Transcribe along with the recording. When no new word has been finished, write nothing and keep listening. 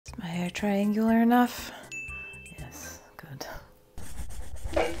Is my hair triangular enough? Yes, good.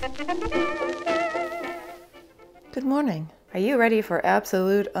 Good morning. Are you ready for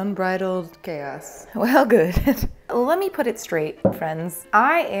absolute unbridled chaos? Well, good. Let me put it straight, friends.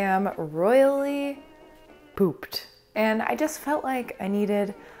 I am royally pooped. And I just felt like I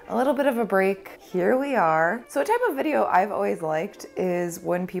needed a little bit of a break. Here we are. So a type of video I've always liked is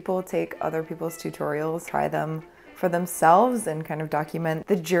when people take other people's tutorials, try them for themselves and kind of document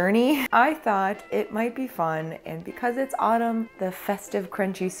the journey. I thought it might be fun, and because it's autumn, the festive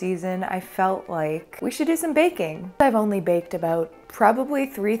crunchy season, I felt like we should do some baking. I've only baked about probably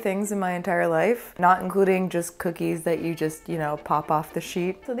 3 things in my entire life, not including just cookies that you just, you know, pop off the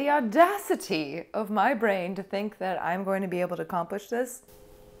sheet. So the audacity of my brain to think that I'm going to be able to accomplish this.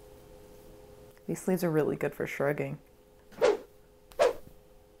 These sleeves are really good for shrugging.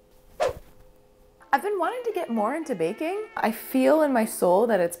 I've been wanting to get more into baking. I feel in my soul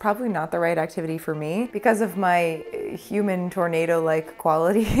that it's probably not the right activity for me because of my human tornado-like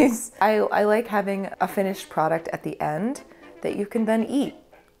qualities. I like having a finished product at the end that you can then eat.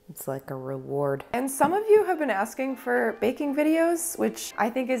 It's like a reward. And some of you have been asking for baking videos, which I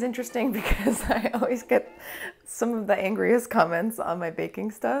think is interesting because I always get some of the angriest comments on my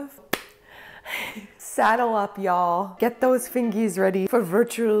baking stuff. Saddle up, y'all. Get those fingies ready for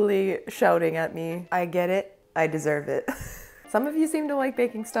virtually shouting at me. I get it. I deserve it. Some of you seem to like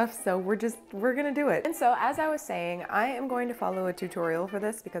baking stuff, so we're gonna do it. And so as I was saying, I am going to follow a tutorial for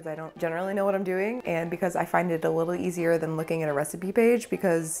this because I don't generally know what I'm doing, and because I find it a little easier than looking at a recipe page,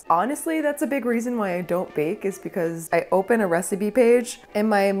 because honestly, that's a big reason why I don't bake, is because I open a recipe page and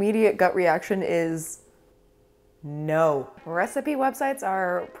my immediate gut reaction is no. Recipe websites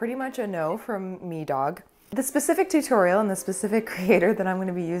are pretty much a no from me, dog. The specific tutorial and the specific creator that I'm going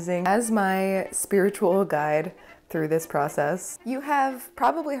to be using as my spiritual guide through this process, you have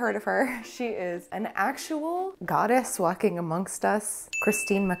probably heard of her. She is an actual goddess walking amongst us,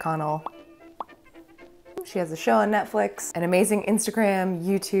 Christine McConnell. She has a show on Netflix, an amazing Instagram,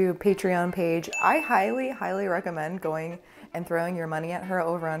 YouTube, Patreon page. I highly, highly recommend going and throwing your money at her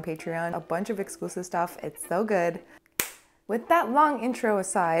over on Patreon. A bunch of exclusive stuff. It's so good. With that long intro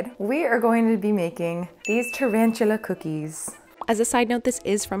aside, we are going to be making these tarantula cookies. As a side note, this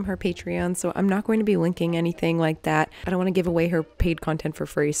is from her Patreon, so I'm not going to be linking anything like that. I don't want to give away her paid content for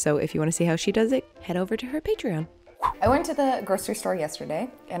free, so if you want to see how she does it, head over to her Patreon. I went to the grocery store yesterday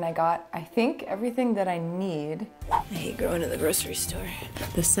and I got, I think, everything that I need. I hate going to the grocery store.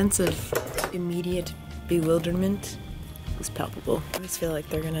 The sense of immediate bewilderment is palpable. I just feel like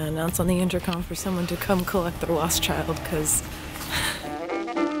they're gonna announce on the intercom for someone to come collect their lost child, because...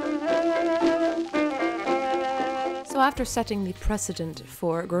 So after setting the precedent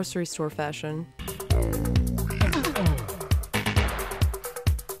for grocery store fashion,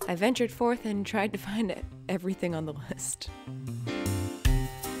 I ventured forth and tried to find everything on the list.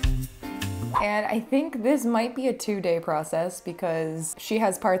 And I think this might be a 2-day process because she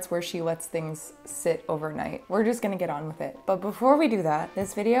has parts where she lets things sit overnight. We're just gonna get on with it. But before we do that,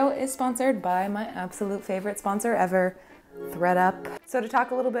 this video is sponsored by my absolute favorite sponsor ever, ThreadUp. So to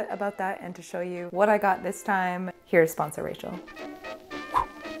talk a little bit about that and to show you what I got this time, here's sponsor Rachel.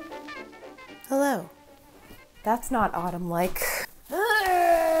 Hello. That's not autumn-like.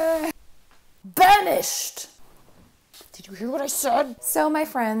 Banished! Did you hear what I said? So my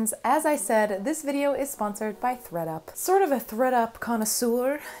friends, as I said, this video is sponsored by ThreadUp. Sort of a ThreadUp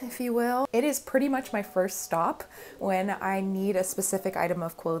connoisseur, if you will. It is pretty much my first stop when I need a specific item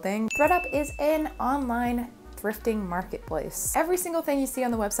of clothing. ThreadUp is an online thrifting marketplace. Every single thing you see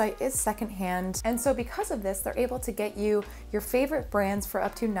on the website is secondhand, and so because of this, they're able to get you your favorite brands for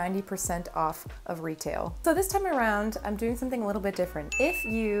up to 90% off of retail. So this time around, I'm doing something a little bit different. If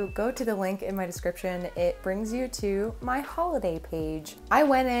you go to the link in my description, it brings you to my holiday page. I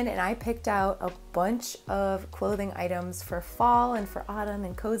went in and I picked out a bunch of clothing items for fall and for autumn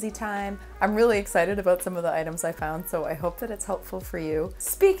and cozy time. I'm really excited about some of the items I found, so I hope that it's helpful for you.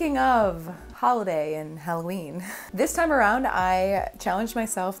 Speaking of holiday and Halloween, this time around, I challenged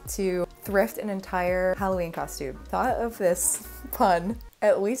myself to thrift an entire Halloween costume. Thought of this pun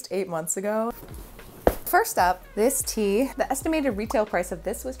at least 8 months ago. First up, this tee. The estimated retail price of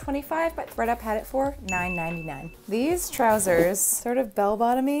this was $25, but ThreadUp had it for $9.99. These trousers, sort of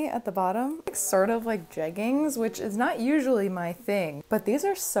bell-bottomy at the bottom, sort of like jeggings, which is not usually my thing, but these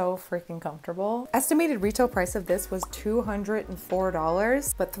are so freaking comfortable. Estimated retail price of this was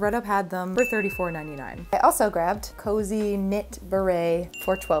 $204, but ThreadUp had them for $34.99. I also grabbed cozy knit beret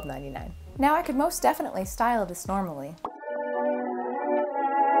for $12.99. Now I could most definitely style this normally.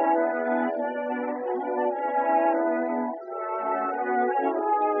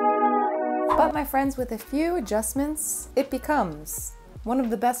 But my friends, with a few adjustments, it becomes one of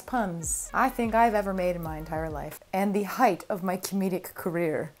the best puns I think I've ever made in my entire life, and the height of my comedic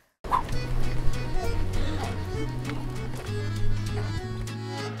career.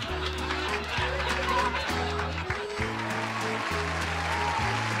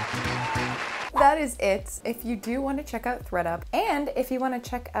 That is it. If you do want to check out ThredUp, and if you want to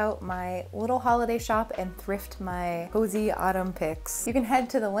check out my little holiday shop and thrift my cozy autumn picks, you can head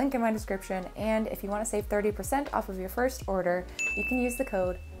to the link in my description, and if you want to save 30% off of your first order, you can use the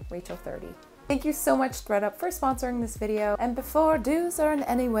code Rachel30. Thank you so much, ThredUp, for sponsoring this video, and before dues are in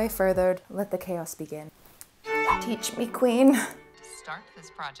any way furthered, let the chaos begin. Teach me, queen. Start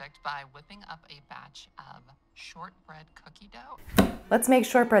this project by whipping up a batch of shortbread cookie dough. Let's make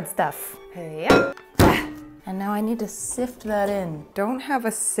shortbread stuff. Hey, and now I need to sift that in. Don't have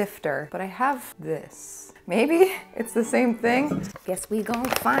a sifter, but I have this. Maybe it's the same thing. Guess we gonna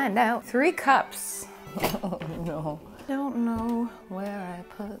find out. 3 cups. Oh no. Don't know where I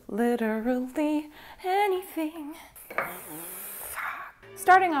put literally anything.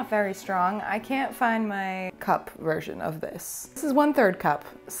 Starting off very strong, I can't find my cup version of this. This is 1/3 cup,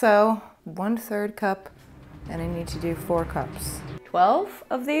 so 1/3 cup, and I need to do 4 cups. 12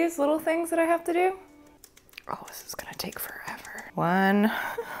 of these little things that I have to do. Oh, this is gonna take forever. 1,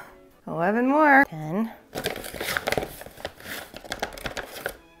 11 more, 10,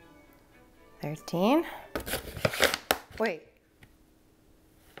 13, wait,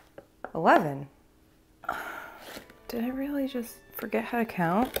 11. Did I really just forget how to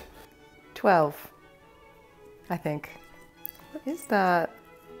count? 12, I think. What is that?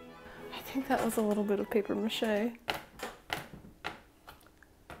 I think that was a little bit of paper mache.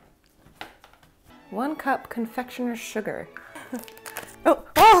 1 cup confectioner's sugar. Oh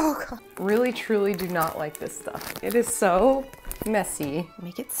God. Really, truly do not like this stuff. It is so messy.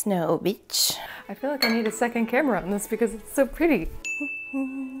 Make it snow, bitch. I feel like I need a second camera on this because it's so pretty.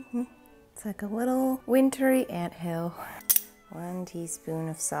 It's like a little wintry anthill. 1 teaspoon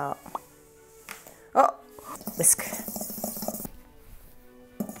of salt. Oh, whisk.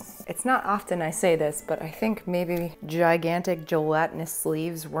 It's not often I say this, but I think maybe gigantic gelatinous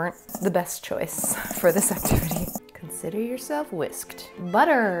sleeves weren't the best choice for this activity. Consider yourself whisked.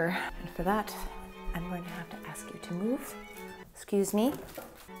 Butter. And for that, I'm going to have to ask you to move. Excuse me.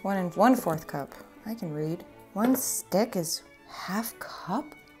 1 1/4 cup. I can read. 1 stick is 1/2 cup?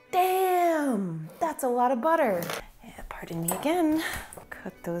 Damn, that's a lot of butter. Yeah, pardon me again.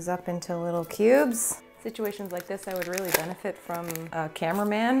 Cut those up into little cubes. Situations like this, I would really benefit from a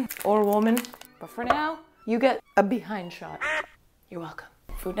cameraman or woman. But for now, you get a behind shot. You're welcome.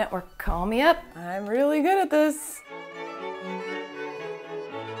 Food Network, call me up. I'm really good at this.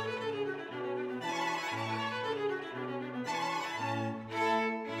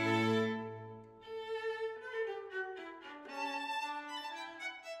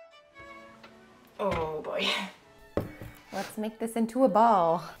 Oh boy. Let's make this into a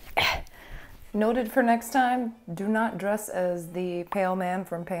ball. Noted for next time, do not dress as the pale man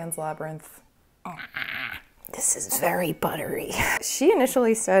from Pan's Labyrinth. This is very buttery. She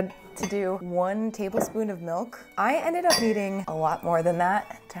initially said to do 1 tablespoon of milk. I ended up needing a lot more than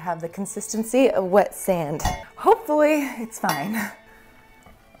that to have the consistency of wet sand. Hopefully it's fine.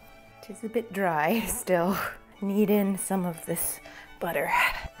 It is a bit dry still. Knead in some of this butter.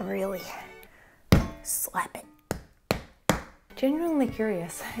 Really slap it. Genuinely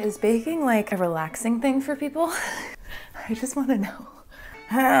curious, is baking like a relaxing thing for people? I just want to know.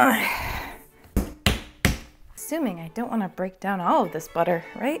 Assuming I don't want to break down all of this butter,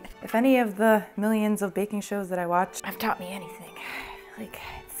 right? If any of the millions of baking shows that I watch have taught me anything, like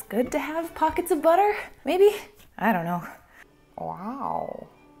it's good to have pockets of butter, maybe? I don't know. Wow.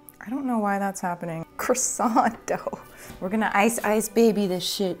 I don't know why that's happening. Croissant dough. We're gonna ice baby this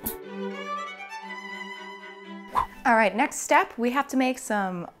shit. All right, next step, we have to make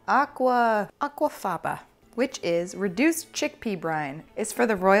some aquafaba, which is reduced chickpea brine. It's for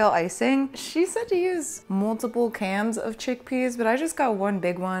the royal icing. She said to use multiple cans of chickpeas, but I just got 1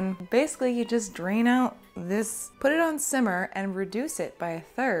 big one. Basically, you just drain out this, put it on simmer, and reduce it by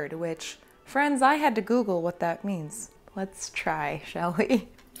 1/3, which, friends, I had to Google what that means. Let's try, shall we?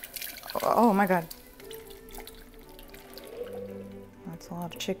 Oh my God. That's a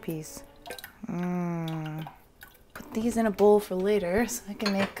lot of chickpeas. Put these in a bowl for later so I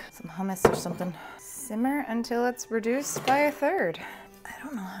can make some hummus or something. Simmer until it's reduced by 1/3. I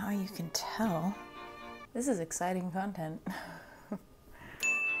don't know how you can tell. This is exciting content.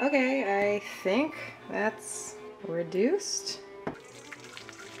 Okay, I think that's reduced.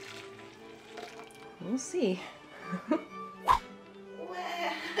 We'll see. Wow.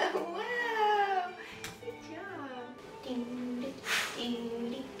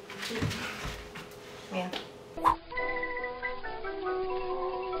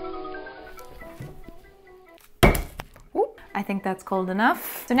 think that's cold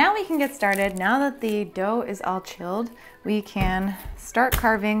enough. So now we can get started. Now that the dough is all chilled, we can start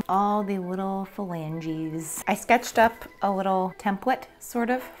carving all the little phalanges. I sketched up a little template, sort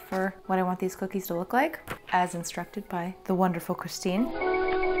of, for what I want these cookies to look like, as instructed by the wonderful Christine.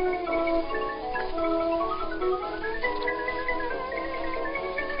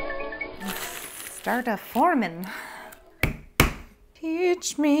 Start a forming.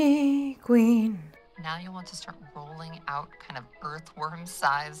 Teach me, queen. Now you want to start rolling out kind of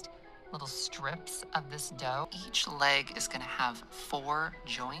earthworm-sized little strips of this dough. Each leg is going to have 4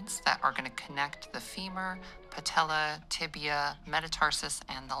 joints that are going to connect the femur, patella, tibia, metatarsus,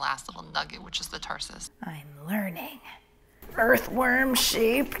 and the last little nugget, which is the tarsus. I'm learning.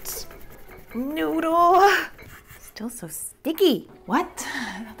 Earthworm-shaped noodle. Still so sticky. What?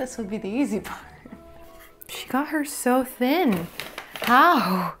 I thought this would be the easy part. She got her so thin.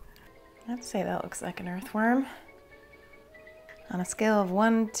 How? I'd say that looks like an earthworm. On a scale of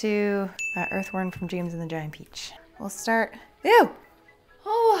 1 to that earthworm from James and the Giant Peach. We'll start. Ew!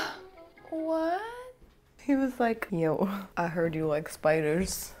 Oh, what? He was like, yo, I heard you like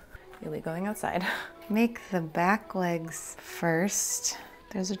spiders. Really going outside. Make the back legs first.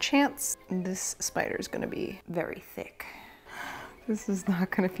 There's a chance this spider is gonna be very thick. This is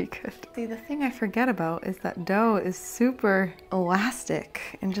not gonna be good. See, the thing I forget about is that dough is super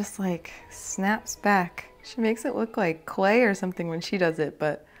elastic and just like snaps back. She makes it look like clay or something when she does it,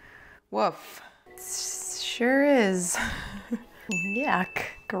 but woof. It sure is. Yuck,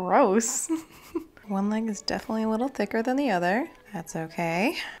 gross. One leg is definitely a little thicker than the other. That's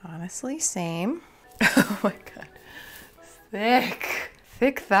okay. Honestly, same. Oh my God, thick.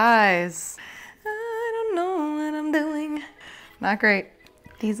 Thick thighs. I don't know what I'm doing. Not great.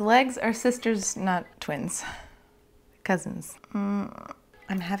 These legs are sisters, not twins. Cousins.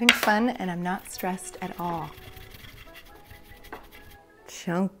 I'm having fun and I'm not stressed at all.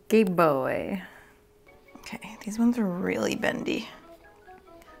 Chunky boy. Okay, these ones are really bendy.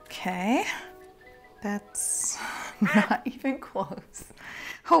 Okay, that's not even close.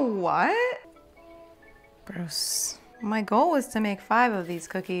 Oh, what? Gross. My goal was to make 5 of these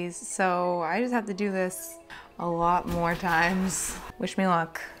cookies, so I just have to do this a lot more times. Wish me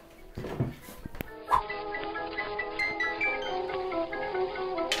luck.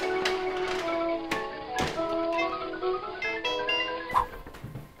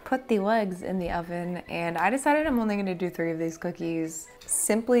 Put the legs in the oven, and I decided I'm only gonna do 3 of these cookies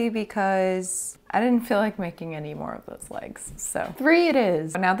simply because I didn't feel like making any more of those legs. So 3 it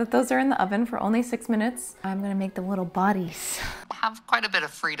is. Now that those are in the oven for only 6 minutes, I'm gonna make the little bodies. Have quite a bit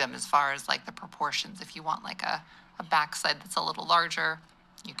of freedom as far as like the proportions. If you want like a backside that's a little larger,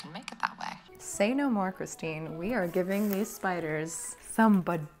 you can make it that way. Say no more, Christine. We are giving these spiders some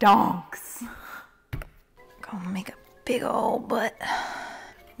badonks. Go make a big old butt.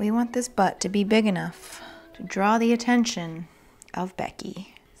 We want this butt to be big enough to draw the attention of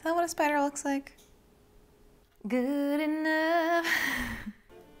Becky. Is that what a spider looks like? Good enough.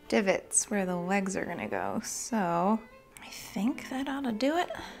 Divots where the legs are gonna go. So I think that ought to do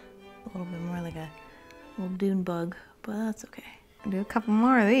it. A little bit more like a little dune bug, but that's okay. I'll do a couple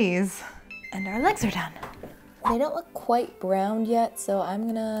more of these and our legs are done. They don't look quite browned yet, so I'm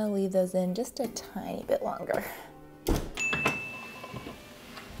gonna leave those in just a tiny bit longer.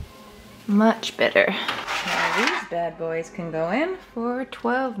 Much better. Now these bad boys can go in for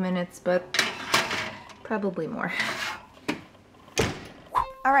 12 minutes, but probably more.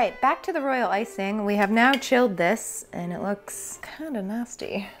 All right, back to the royal icing. We have now chilled this and it looks kind of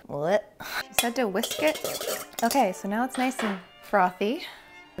nasty. What? You said to whisk it? Okay, so now it's nice and frothy.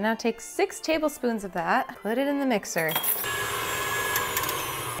 Now take 6 tablespoons of that, put it in the mixer.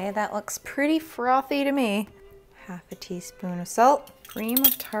 Okay, that looks pretty frothy to me. Half a teaspoon of salt. Cream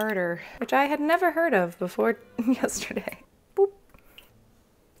of tartar, which I had never heard of before yesterday. Boop.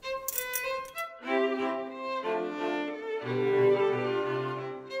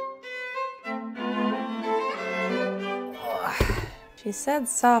 Oh, she said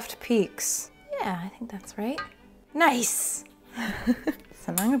soft peaks. Yeah, I think that's right. Nice!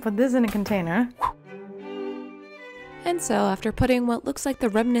 So now I'm gonna put this in a container. And so, after putting what looks like the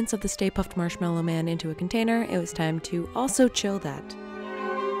remnants of the Stay Puft Marshmallow Man into a container, it was time to also chill that.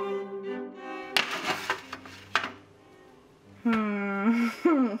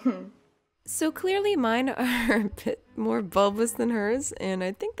 So clearly mine are a bit more bulbous than hers, and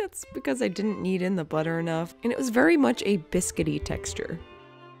I think that's because I didn't knead in the butter enough, and it was very much a biscuity texture.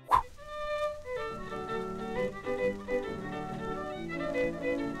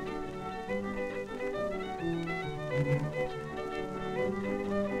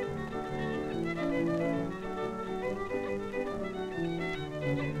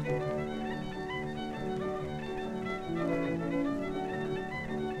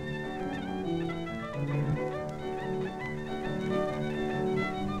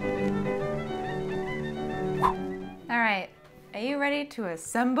 to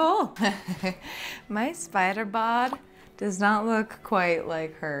assemble. My spider bod does not look quite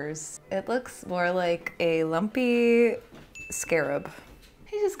like hers. It looks more like a lumpy scarab.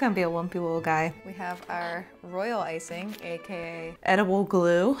 He's just gonna be a lumpy little guy. We have our royal icing, AKA edible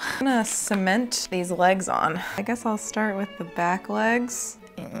glue. I'm gonna cement these legs on. I guess I'll start with the back legs.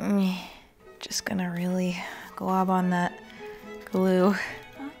 Just gonna really glob on that glue.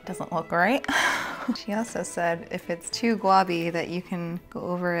 Doesn't look right. She also said if it's too globby that you can go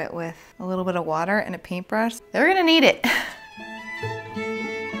over it with a little bit of water and a paintbrush. They're gonna need it.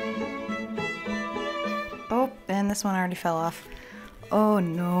 Oh, and this one already fell off. Oh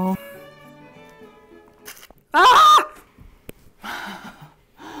no. Ah!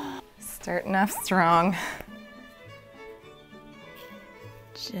 Starting off strong.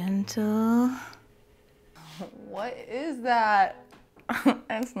 Gentle. What is that?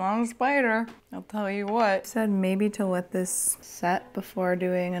 It's not a spider. I'll tell you what. Said maybe to let this set before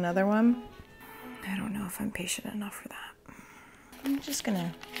doing another one. I don't know if I'm patient enough for that. I'm just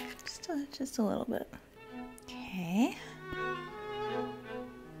gonna, just a little bit. Okay.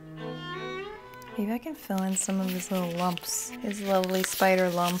 Maybe I can fill in some of these little lumps, these lovely spider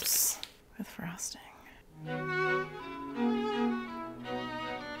lumps with frosting.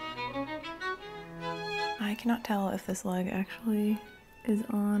 I cannot tell if this leg actually is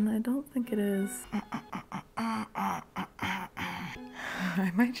on. I don't think it is.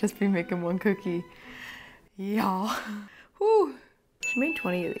 I might just be making one cookie. Y'all. Whew. She made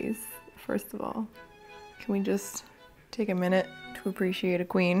 20 of these, first of all. Can we just take a minute to appreciate a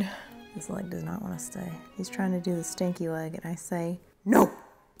queen? This leg does not want to stay. He's trying to do the stinky leg, and I say, no!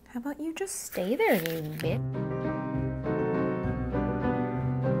 How about you just stay there, you bitch?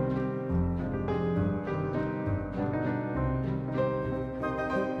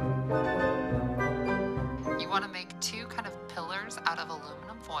 You want to make two kind of pillars out of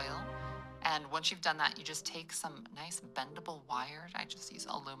aluminum foil. And once you've done that, you just take some nice bendable wire. I just use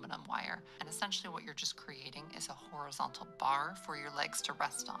aluminum wire. And essentially what you're just creating is a horizontal bar for your legs to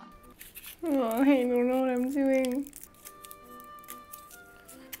rest on. Oh, I don't know what I'm doing.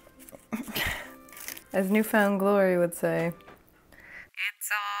 As Newfound Glory would say, it's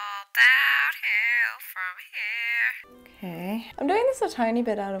all downhill from here. Okay. I'm doing this a tiny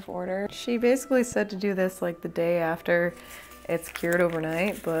bit out of order. She basically said to do this like the day after it's cured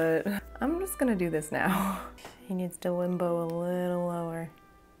overnight, but I'm just gonna do this now. He needs to limbo a little lower.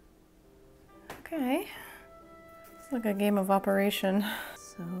 Okay. It's like a game of Operation.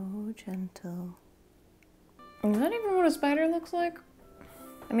 So gentle. Is that even what a spider looks like?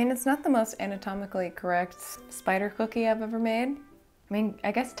 I mean, it's not the most anatomically correct spider cookie I've ever made. I mean,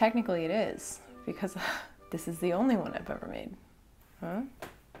 I guess technically it is, because this is the only one I've ever made. Huh?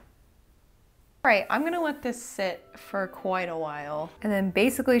 All right, I'm gonna let this sit for quite a while. And then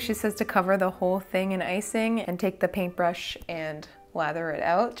basically she says to cover the whole thing in icing and take the paintbrush and lather it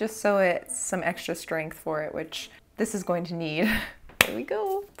out, just so it's some extra strength for it, which this is going to need. There we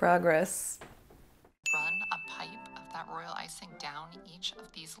go. Progress. Run a pipe of that royal icing down each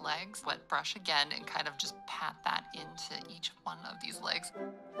of these legs. Wet brush again and kind of just pat that into each one of these legs.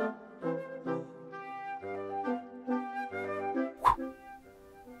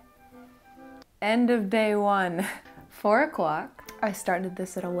 End of day one, 4 o'clock. I started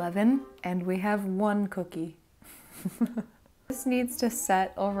this at 11 and we have one cookie. This needs to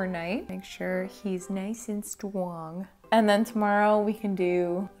set overnight. Make sure he's nice and strong. And then tomorrow we can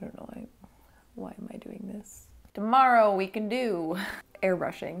do, I don't know, why am I doing this? Tomorrow we can do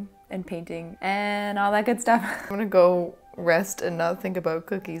airbrushing and painting and all that good stuff. I'm gonna go rest and not think about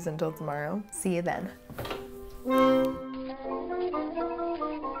cookies until tomorrow. See you then.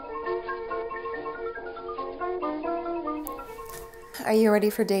 Are you ready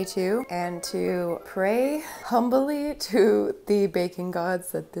for day 2? And to pray humbly to the baking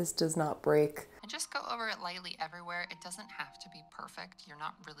gods that this does not break. And just go over it lightly everywhere. It doesn't have to be perfect. You're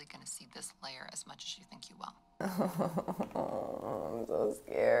not really going to see this layer as much as you think you will. Oh, I'm so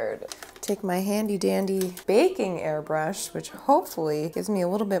scared. Take my handy dandy baking airbrush, which hopefully gives me a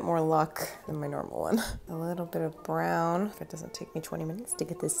little bit more luck than my normal one. A little bit of brown. If it doesn't take me 20 minutes to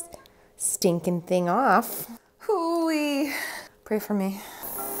get this stinking thing off. Hooey. Pray for me.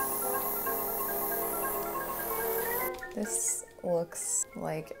 This looks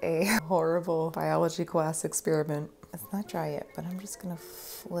like a horrible biology class experiment. It's not dry yet, but I'm just gonna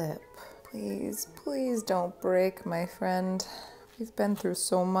flip. Please, please don't break, my friend. We've been through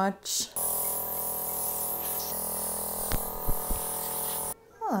so much.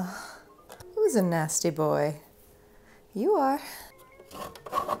 Oh, who's a nasty boy? You are.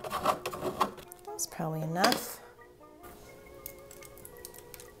 That's probably enough.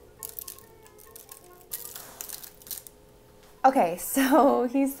 Okay, so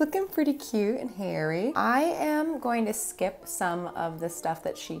he's looking pretty cute and hairy. I am going to skip some of the stuff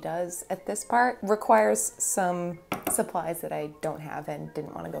that she does at this part. Requires some supplies that I don't have and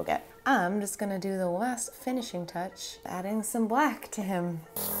didn't want to go get. I'm just gonna do the last finishing touch, adding some black to him.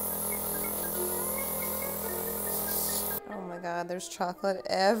 Oh my God, there's chocolate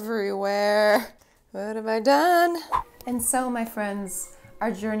everywhere. What have I done? And so, my friends,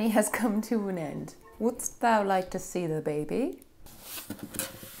 our journey has come to an end. Wouldst thou like to see the baby?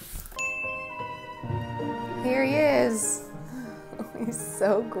 Here he is. He's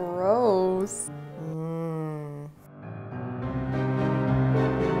so gross.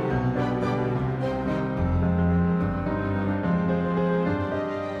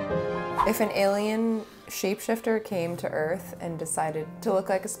 If an alien shapeshifter came to Earth and decided to look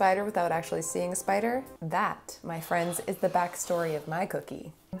like a spider without actually seeing a spider, that, my friends, is the backstory of my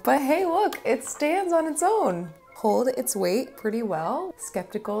cookie. But hey, look, it stands on its own. Hold its weight pretty well.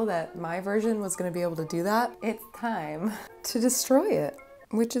 Skeptical that my version was gonna be able to do that. It's time to destroy it,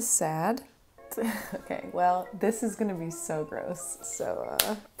 which is sad. Okay, well, this is gonna be so gross, so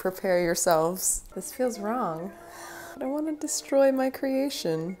prepare yourselves. This feels wrong. I don't wanna destroy my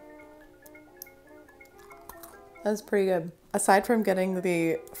creation. That's pretty good. Aside from getting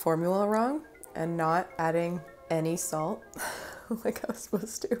the formula wrong and not adding any salt like I was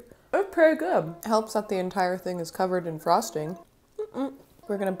supposed to, it's pretty good. It helps that the entire thing is covered in frosting.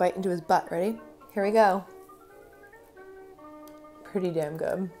 We're gonna bite into his butt. Ready? Here we go. Pretty damn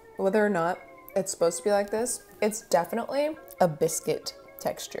good. Whether or not it's supposed to be like this, it's definitely a biscuit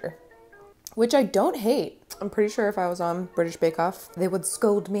texture, which I don't hate. I'm pretty sure if I was on British Bake Off, they would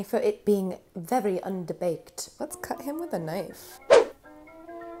scold me for it being very underbaked. Let's cut him with a knife.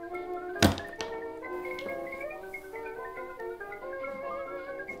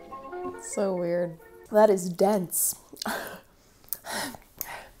 So weird. That is dense.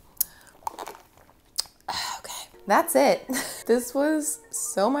 Okay, that's it. This was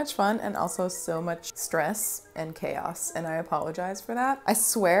so much fun and also so much stress and chaos, and I apologize for that. I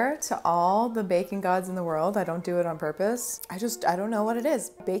swear to all the baking gods in the world, I don't do it on purpose. I don't know what it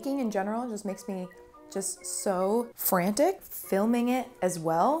is. Baking in general just makes me just so frantic. Filming it as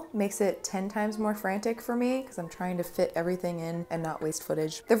well makes it 10 times more frantic for me because I'm trying to fit everything in and not waste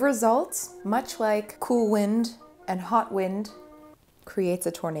footage. The result, much like cool wind and hot wind, creates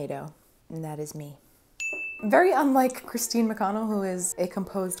a tornado, and that is me. Very unlike Christine McConnell, who is a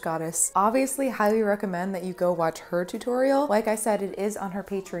composed goddess. Obviously, highly recommend that you go watch her tutorial. Like I said, it is on her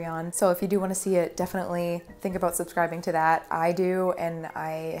Patreon, so if you do want to see it, definitely think about subscribing to that. I do, and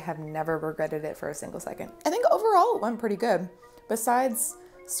I have never regretted it for a single second. I think overall it went pretty good. Besides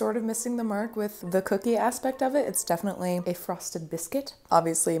sort of missing the mark with the cookie aspect of it, it's definitely a frosted biscuit.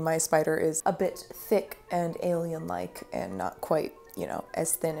 Obviously, my spider is a bit thick and alien-like and not quite, you know,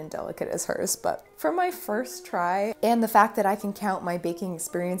 as thin and delicate as hers, but for my first try and the fact that I can count my baking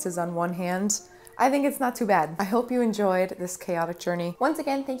experiences on one hand, I think it's not too bad. I hope you enjoyed this chaotic journey. Once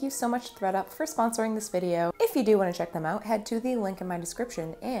again, thank you so much to ThredUp for sponsoring this video. If you do want to check them out, head to the link in my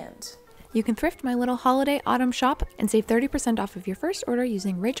description, and You can thrift my little holiday autumn shop and save 30% off of your first order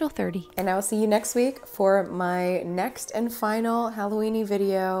using Rachel30. And I will see you next week for my next and final Halloween-y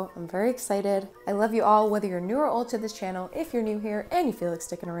video. I'm very excited. I love you all, whether you're new or old to this channel. If you're new here and you feel like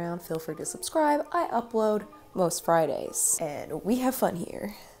sticking around, feel free to subscribe. I upload most Fridays, and we have fun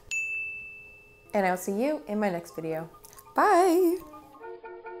here. And I'll see you in my next video. Bye!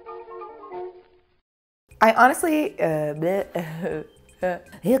 I honestly,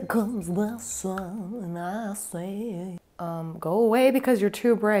 here comes the sun, and I say, go away because you're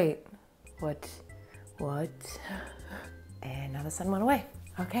too bright. What? And now the sun went away.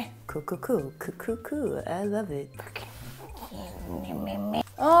 Okay, cool. I love it.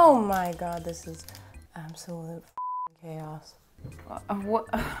 Oh my God, this is absolute chaos. What?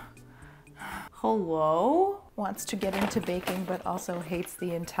 Hello? Wants to get into baking, but also hates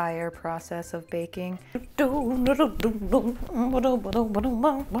the entire process of baking. I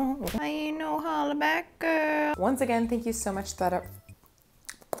ain't no holla back girl. Once again, thank you so much, ThredUp,